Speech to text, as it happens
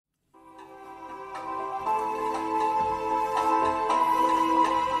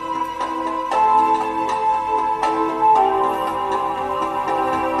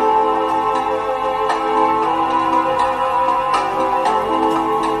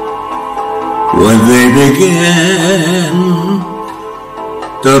When they begin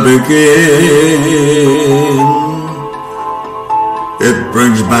to begin, it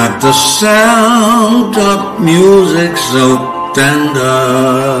brings back the sound of music so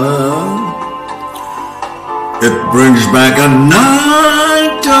tender. It brings back a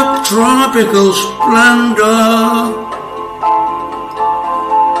night of tropical splendor.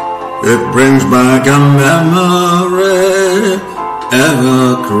 It brings back a memory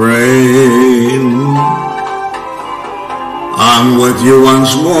evergreen. I'm with you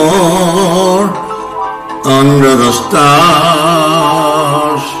once more under the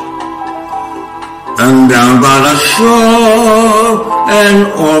stars, and down by the shore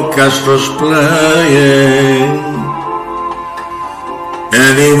an orchestra's playing,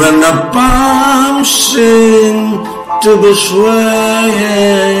 and even the palms seem to be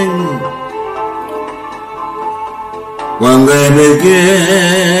swaying. When they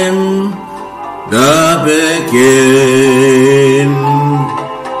begin to begin,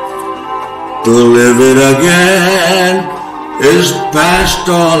 to live it again is past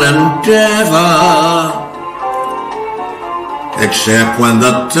all endeavor, except when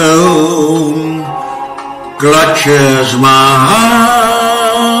the tune clutches my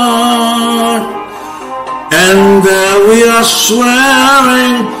heart, and there we are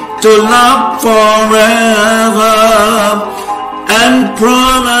swearing to love forever, and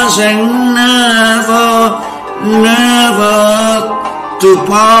promising never, never to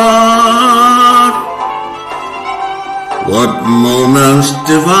part. What moments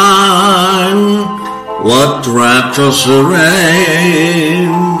divine, what rapture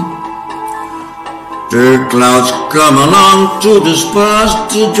serene. The clouds come along to disperse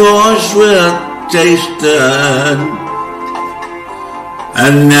the joys we're tasted.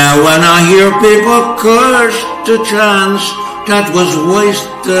 And now when I hear people curse the chance that was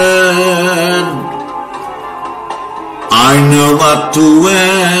wasted, I know but too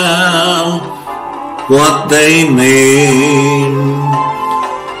well what they mean.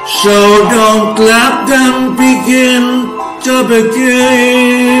 So don't let them begin to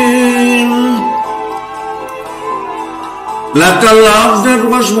begin. Let the love that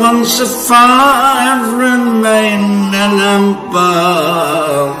was once a fire remain an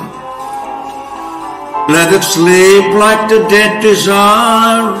ember. Let it sleep like the dead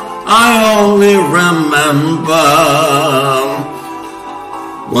desire I only remember.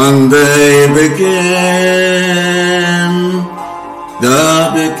 When they begin to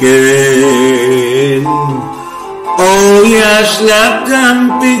begin. Oh yes, let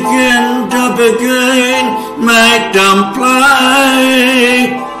them begin to begin. Make them play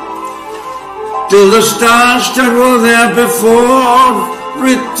till the stars that were there before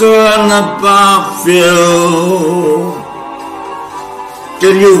return above you.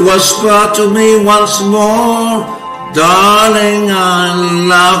 Till you whisper to me once more, darling, I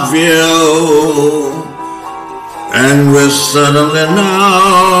love you. And we suddenly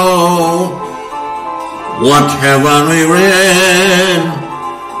know what heaven we're in.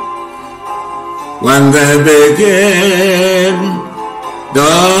 When they begin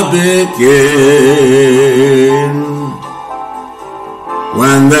to begin.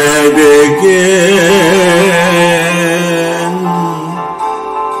 When they begin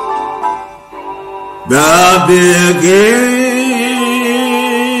to begin.